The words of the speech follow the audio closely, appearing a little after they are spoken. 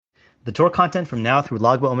The Torah content from now through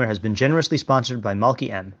Lag BaOmer has been generously sponsored by Malki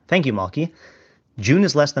M. Thank you, Malki. June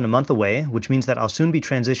is less than a month away, which means that I'll soon be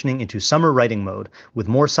transitioning into summer writing mode, with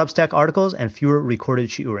more Substack articles and fewer recorded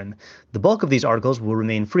shiurim. The bulk of these articles will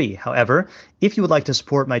remain free. However, if you would like to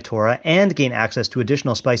support my Torah and gain access to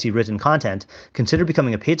additional spicy written content, consider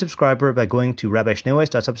becoming a paid subscriber by going to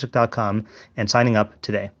rabbischneeweiss.substack.com and signing up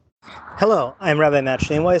today. Hello, I'm Rabbi Matt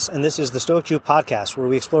Schneeweiss, and this is the Stoic Jew podcast, where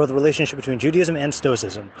we explore the relationship between Judaism and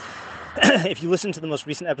Stoicism. If you listen to the most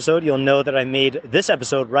recent episode, you'll know that I made this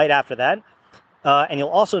episode right after that. And you'll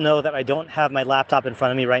also know that I don't have my laptop in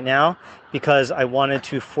front of me right now because I wanted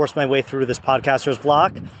to force my way through this podcaster's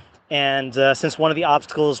block. And since one of the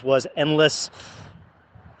obstacles was endless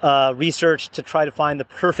research to try to find the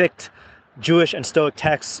perfect Jewish and Stoic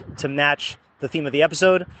texts to match the theme of the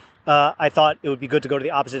episode, I thought it would be good to go to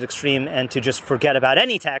the opposite extreme and to just forget about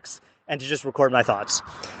any text and to just record my thoughts.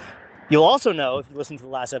 You'll also know, if you listen to the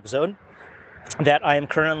last episode, that I am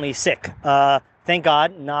currently sick. Thank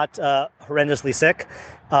God, not horrendously sick.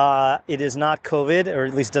 It is not COVID, or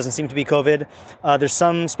at least it doesn't seem to be COVID. There's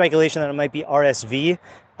some speculation that it might be RSV.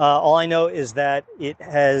 All I know is that it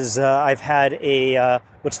has. I've had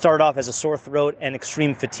what started off as a sore throat and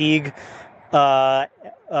extreme fatigue on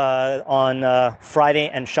Friday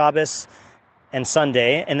and Shabbos and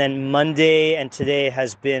Sunday, and then Monday and today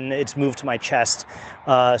it's moved to my chest.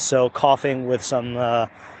 So coughing with some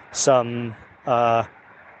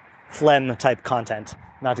phlegm type content,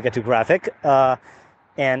 not to get too graphic,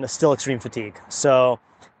 and still extreme fatigue. So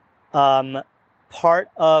part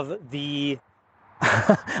of the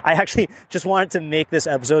I actually just wanted to make this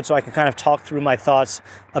episode so I can kind of talk through my thoughts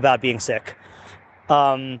about being sick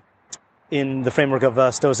in the framework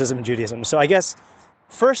of Stoicism and Judaism. So I guess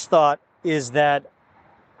first thought is that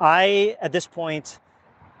I, at this point,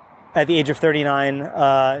 at the age of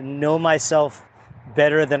 39, know myself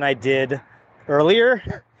better than I did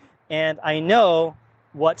earlier. And I know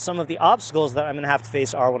what some of the obstacles that I'm going to have to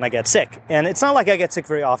face are when I get sick. And it's not like I get sick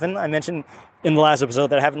very often. I mentioned in the last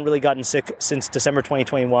episode that I haven't really gotten sick since December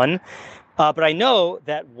 2021. But I know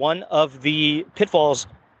that one of the pitfalls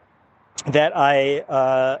that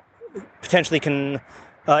I potentially can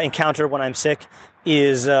encounter when I'm sick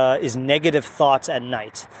is negative thoughts at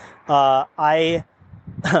night. For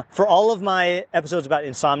all of my episodes about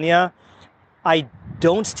insomnia, I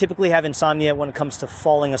don't typically have insomnia when it comes to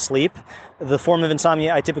falling asleep. The form of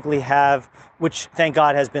insomnia I typically have, which thank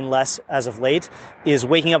God has been less as of late, is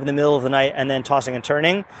waking up in the middle of the night and then tossing and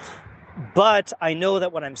turning. But I know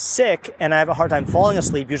that when I'm sick and I have a hard time falling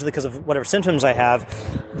asleep, usually because of whatever symptoms I have,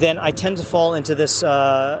 then I tend to fall into this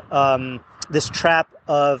this trap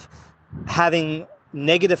of having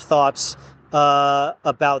negative thoughts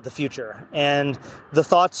about the future. And the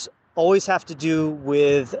thoughts always have to do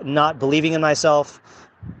with not believing in myself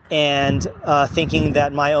and thinking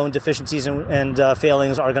that my own deficiencies and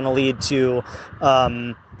failings are going to lead to,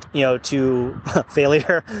 to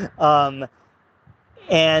failure.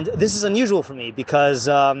 And this is unusual for me because,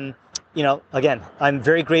 again, I'm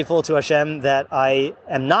very grateful to Hashem that I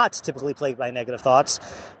am not typically plagued by negative thoughts.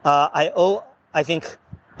 I owe, I think,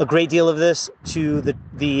 a great deal of this to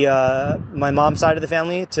my mom's side of the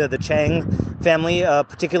family, to the Chang family,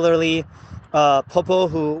 particularly Popo,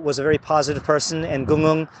 who was a very positive person, and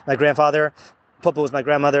Gungung, my grandfather. Popo was my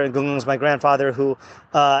grandmother, and Gungung was my grandfather, who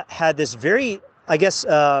had this very, I guess,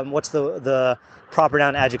 what's the proper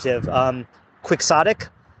noun adjective? Quixotic,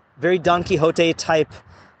 very Don Quixote type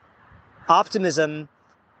optimism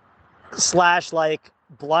 / like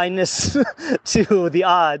blindness to the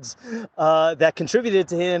odds that contributed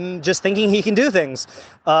to him just thinking he can do things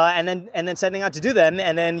and then setting out to do them,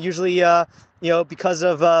 and then usually because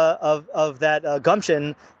of that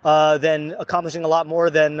gumption then accomplishing a lot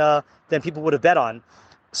more than people would have bet on.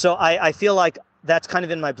 So I feel like that's kind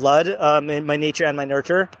of in my blood, in my nature and my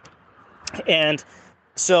nurture. And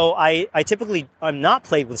so I typically I'm not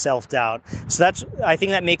plagued with self-doubt. So I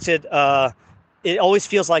think that makes it it always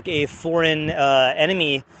feels like a foreign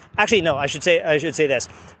enemy. Actually, no, I should say this.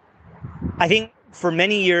 I think for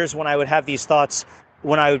many years when I would have these thoughts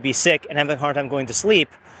when I would be sick and having a hard time going to sleep,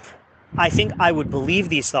 I think I would believe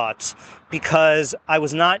these thoughts because I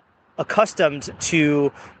was not accustomed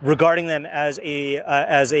to regarding them as a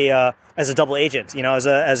double agent,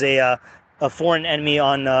 as a foreign enemy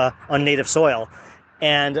on native soil,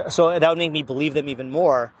 and so that would make me believe them even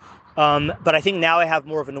more. But I think now I have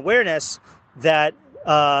more of an awareness that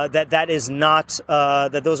that is not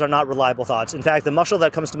that those are not reliable thoughts. In fact, the mashal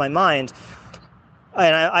that comes to my mind,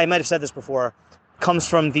 and I might have said this before, comes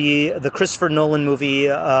from the Christopher Nolan movie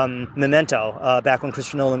Memento, back when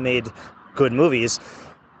Christopher Nolan made good movies.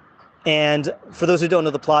 And for those who don't know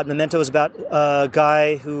the plot, Memento is about a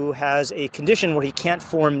guy who has a condition where he can't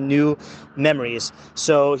form new memories.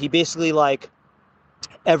 So he basically like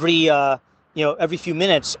every few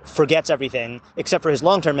minutes forgets everything except for his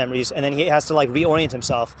long-term memories, and then he has to like reorient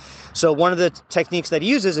himself. So one of the techniques that he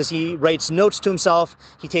uses is he writes notes to himself.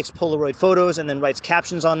 He takes Polaroid photos and then writes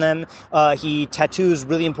captions on them. He tattoos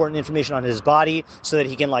really important information on his body so that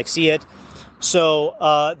he can like see it. So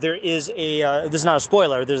there is this is not a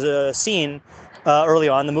spoiler, there's a scene early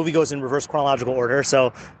on. The movie goes in reverse chronological order,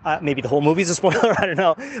 so maybe the whole movie is a spoiler, I don't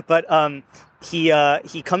know. But he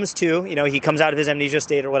comes to, he comes out of his amnesia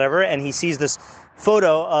state or whatever, and he sees this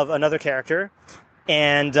photo of another character,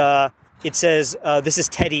 and it says, "This is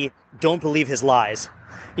Teddy, don't believe his lies."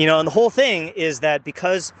 And the whole thing is that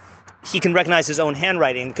because he can recognize his own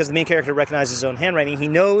handwriting, because the main character recognizes his own handwriting, he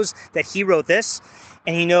knows that he wrote this,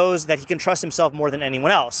 and he knows that he can trust himself more than anyone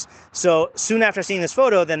else. So soon after seeing this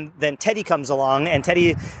photo, then Teddy comes along, and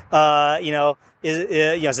Teddy,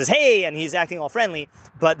 says, "Hey," and he's acting all friendly,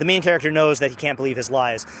 but the main character knows that he can't believe his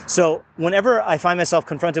lies. So whenever I find myself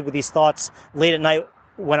confronted with these thoughts late at night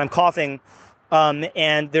when I'm coughing,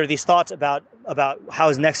 and there are these thoughts about how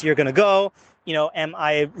is next year going to go, am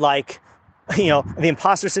I like, the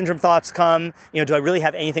imposter syndrome thoughts come, do I really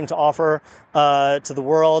have anything to offer to the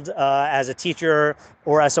world as a teacher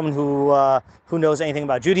or as someone who knows anything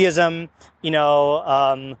about Judaism,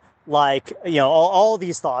 all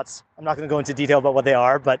these thoughts. I'm not going to go into detail about what they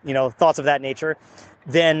are, but, thoughts of that nature.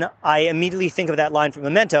 Then I immediately think of that line from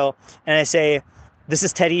Memento, and I say, "This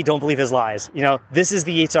is Teddy, don't believe his lies." This is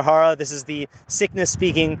the Yetzer Hara, this is the sickness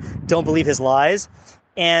speaking, don't believe his lies.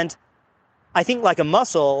 And I think like a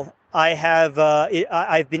muscle, I've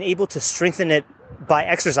been able to strengthen it by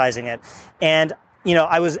exercising it. And,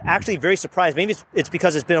 I was actually very surprised. Maybe it's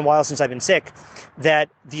because it's been a while since I've been sick, that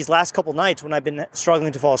these last couple nights when I've been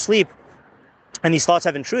struggling to fall asleep and these thoughts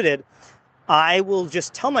have intruded, I will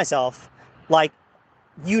just tell myself, like,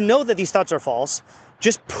 that these thoughts are false,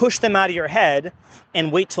 just push them out of your head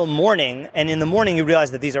and wait till morning. And in the morning, you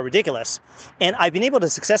realize that these are ridiculous. And I've been able to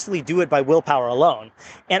successfully do it by willpower alone.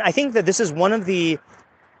 And I think that this is one of the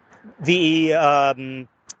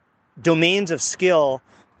domains of skill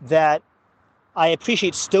that I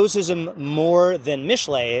appreciate Stoicism more than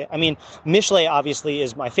Michelet. I mean, Michelet obviously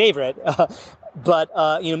is my favorite, but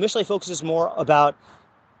Michelet focuses more about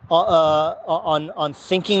on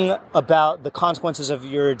thinking about the consequences of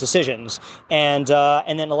your decisions and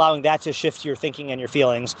then allowing that to shift your thinking and your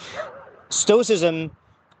feelings. Stoicism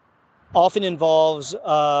often involves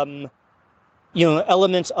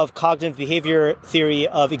elements of cognitive behavior theory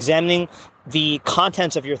of examining the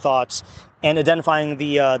contents of your thoughts and identifying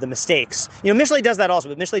the mistakes. Michelet does that also,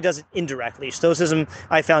 but Michelet does it indirectly. Stoicism,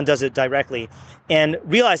 I found, does it directly. And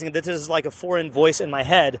realizing that this is like a foreign voice in my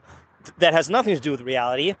head that has nothing to do with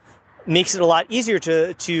reality makes it a lot easier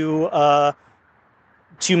to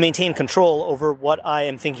maintain control over what I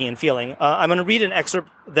am thinking and feeling. I'm going to read an excerpt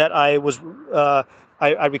that I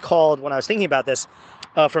recalled when I was thinking about this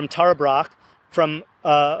from Tara Brach, from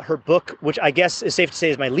her book, which I guess is safe to say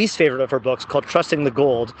is my least favorite of her books, called Trusting the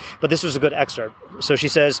Gold, but this was a good excerpt. So she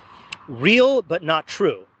says, "Real but not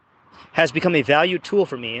true has become a valued tool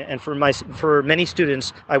for me and for many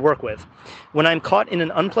students I work with. When I'm caught in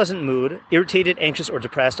an unpleasant mood, irritated, anxious, or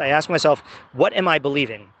depressed, I ask myself, what am I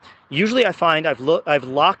believing? Usually I find I've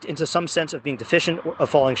locked into some sense of being deficient or of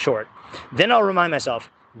falling short. Then I'll remind myself,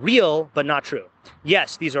 real but not true.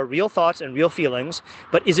 Yes, these are real thoughts and real feelings,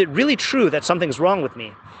 but is it really true that something's wrong with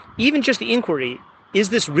me? Even just the inquiry, is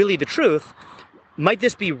this really the truth? Might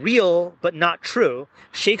this be real but not true?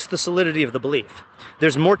 Shakes the solidity of the belief.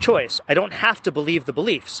 There's more choice. I don't have to believe the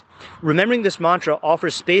beliefs. Remembering this mantra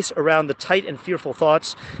offers space around the tight and fearful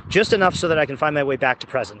thoughts, just enough so that I can find my way back to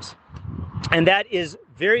presence." And that is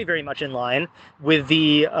very, very much in line with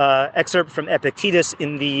the excerpt from Epictetus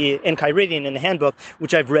in the Enchiridion in the handbook,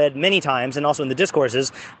 which I've read many times, and also in the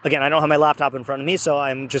discourses. Again, I don't have my laptop in front of me, so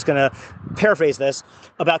I'm just going to paraphrase this,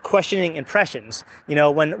 about questioning impressions.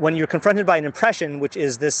 When you're confronted by an impression, which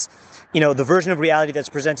is this, the version of reality that's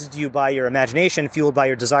presented to you by your imagination, fueled by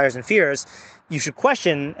your desires and fears, you should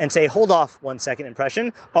question and say, hold off 1 second,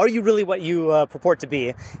 impression. Are you really what you purport to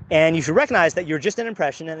be? And you should recognize that you're just an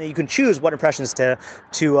impression and that you can choose what impressions to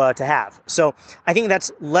have. So I think that's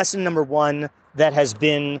lesson number one that has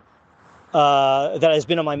been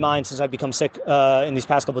on my mind since I've become sick in these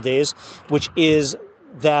past couple of days, which is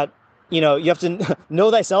that, you have to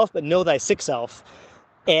know thyself, but know thy sick self.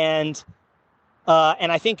 And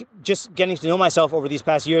I think just getting to know myself over these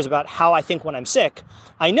past years about how I think when I'm sick,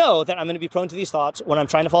 I know that I'm going to be prone to these thoughts when I'm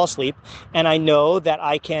trying to fall asleep. And I know that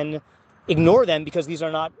I can ignore them because these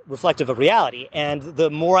are not reflective of reality. And the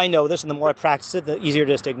more I know this and the more I practice it, the easier it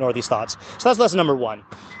is to ignore these thoughts. So that's lesson number one.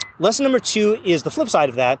 Lesson number two is the flip side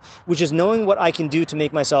of that, which is knowing what I can do to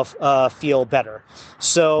make myself feel better.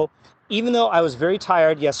 So even though I was very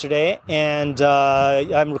tired yesterday, and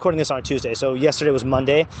I'm recording this on a Tuesday, so yesterday was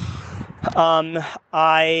Monday,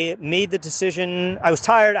 I made the decision. I was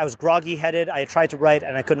tired, I was groggy-headed, I tried to write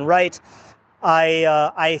and I couldn't write.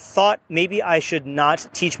 I thought maybe I should not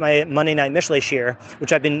teach my Monday Night Mishle Shir,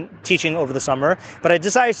 which I've been teaching over the summer, but I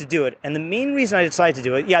decided to do it. And the main reason I decided to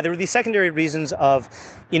do it, there were these secondary reasons of,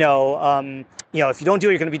 if you don't do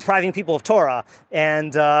it, you're going to be depriving people of Torah,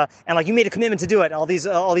 and like you made a commitment to do it. All these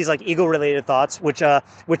like ego-related thoughts, which have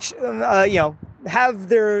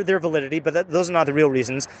their validity, but those are not the real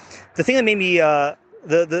reasons. The thing that made me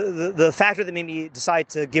the factor that made me decide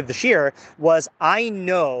to give the shir was I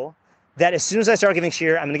know that as soon as I start giving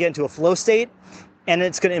shir, I'm going to get into a flow state, and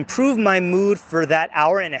it's going to improve my mood for that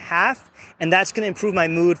hour and a half, and that's going to improve my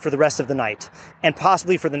mood for the rest of the night, and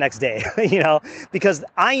possibly for the next day, because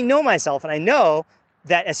I know myself, and I know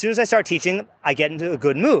that as soon as I start teaching, I get into a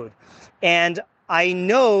good mood. And I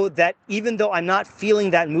know that even though I'm not feeling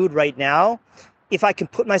that mood right now, if I can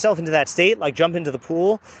put myself into that state, like jump into the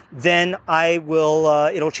pool, then I will,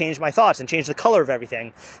 it'll change my thoughts and change the color of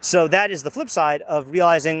everything. So that is the flip side of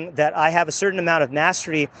realizing that I have a certain amount of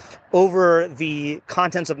mastery over the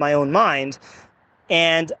contents of my own mind.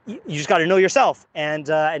 And you just got to know yourself and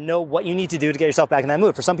know what you need to do to get yourself back in that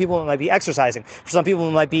mood. For some people, it might be exercising. For some people,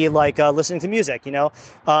 it might be like listening to music,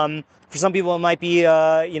 For some people, it might be,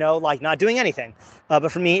 like not doing anything. But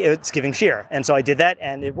for me, it's giving shir. And so I did that,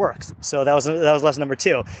 and it works. So that was lesson number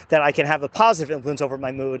two, that I can have a positive influence over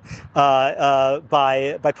my mood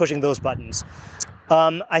by pushing those buttons.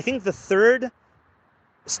 I think the third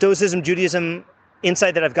Stoicism, Judaism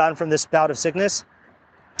insight that I've gotten from this bout of sickness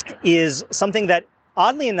is something that,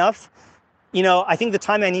 oddly enough, I think the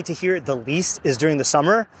time I need to hear it the least is during the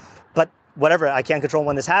summer. But whatever, I can't control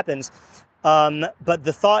when this happens. But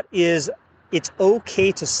the thought is, it's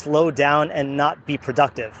okay to slow down and not be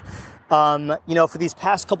productive. For these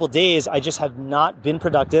past couple days, I just have not been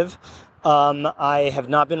productive. I have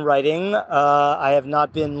not been writing. I have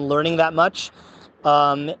not been learning that much.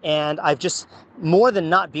 And I've just, more than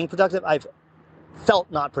not being productive, I've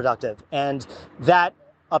felt not productive. And that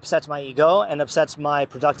upsets my ego and upsets my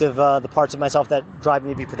productive, the parts of myself that drive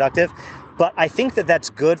me to be productive. But I think that that's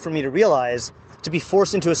good for me to realize, to be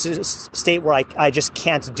forced into a state where I just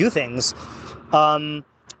can't do things. And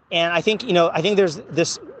I think there's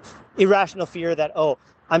this irrational fear that,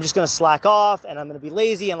 I'm just going to slack off and I'm going to be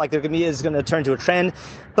lazy and like is going to turn to a trend.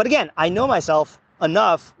 But again, I know myself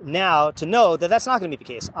enough now to know that that's not going to be the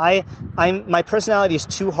case. My personality is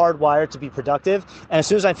too hardwired to be productive. And as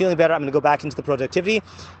soon as I'm feeling better, I'm going to go back into the productivity.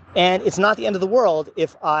 And it's not the end of the world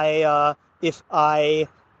if I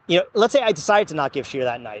let's say I decide to not give shir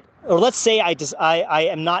that night, or let's say I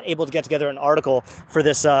am not able to get together an article for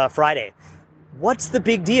this Friday. What's the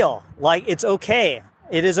big deal? Like, it's okay.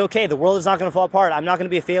 It is okay. The world is not going to fall apart. I'm not going to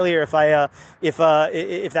be a failure if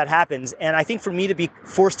that happens. And I think for me to be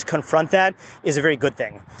forced to confront that is a very good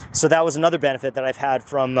thing. So that was another benefit that I've had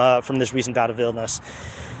from this recent bout of illness.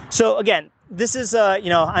 So again, this is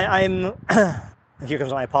I'm here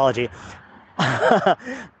comes my apology.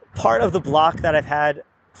 Part of the block that I've had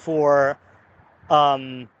for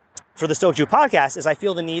the Stoic Jew podcast is I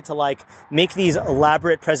feel the need to make these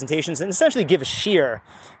elaborate presentations and essentially give a shir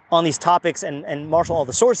on these topics and marshal all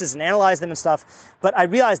the sources and analyze them and stuff. But I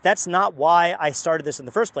realized that's not why I started this in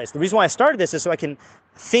the first place. The reason why I started this is so I can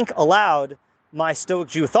think aloud my Stoic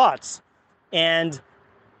Jew thoughts and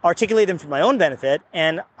articulate them for my own benefit.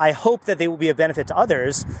 And I hope that they will be a benefit to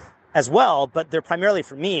others as well, but they're primarily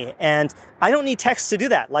for me. And I don't need text to do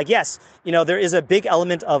that. Yes, there is a big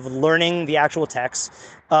element of learning the actual texts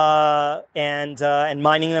and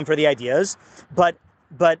mining them for the ideas. But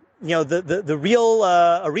the real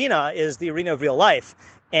arena is the arena of real life.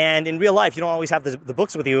 And in real life, you don't always have the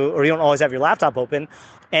books with you, or you don't always have your laptop open,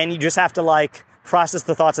 and you just have to process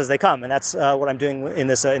the thoughts as they come. And that's what I'm doing in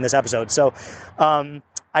this episode. So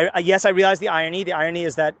I realize the irony. The irony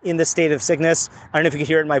is that in this state of sickness, I don't know if you can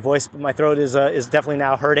hear it in my voice, but my throat is definitely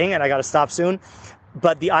now hurting, and I got to stop soon.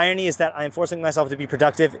 But the irony is that I'm forcing myself to be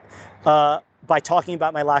productive by talking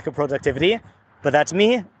about my lack of productivity. But that's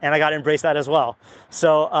me, and I got to embrace that as well.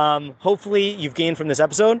 So hopefully you've gained from this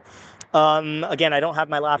episode. Again, I don't have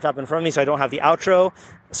my laptop in front of me, so I don't have the outro.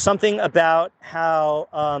 Something about how,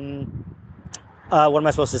 what am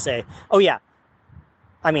I supposed to say? Oh, yeah.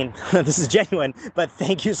 I mean, this is genuine, but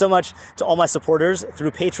thank you so much to all my supporters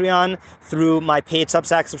through Patreon, through my paid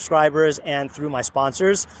Substack subscribers, and through my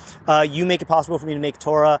sponsors. You make it possible for me to make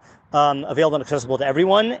Torah available and accessible to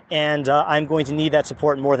everyone, and I'm going to need that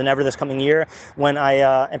support more than ever this coming year when I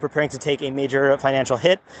am preparing to take a major financial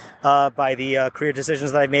hit by the career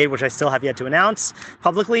decisions that I've made, which I still have yet to announce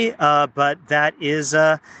publicly, but that is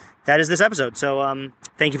this episode. So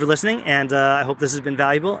thank you for listening, and I hope this has been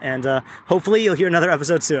valuable, and hopefully you'll hear another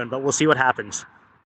episode soon, but we'll see what happens.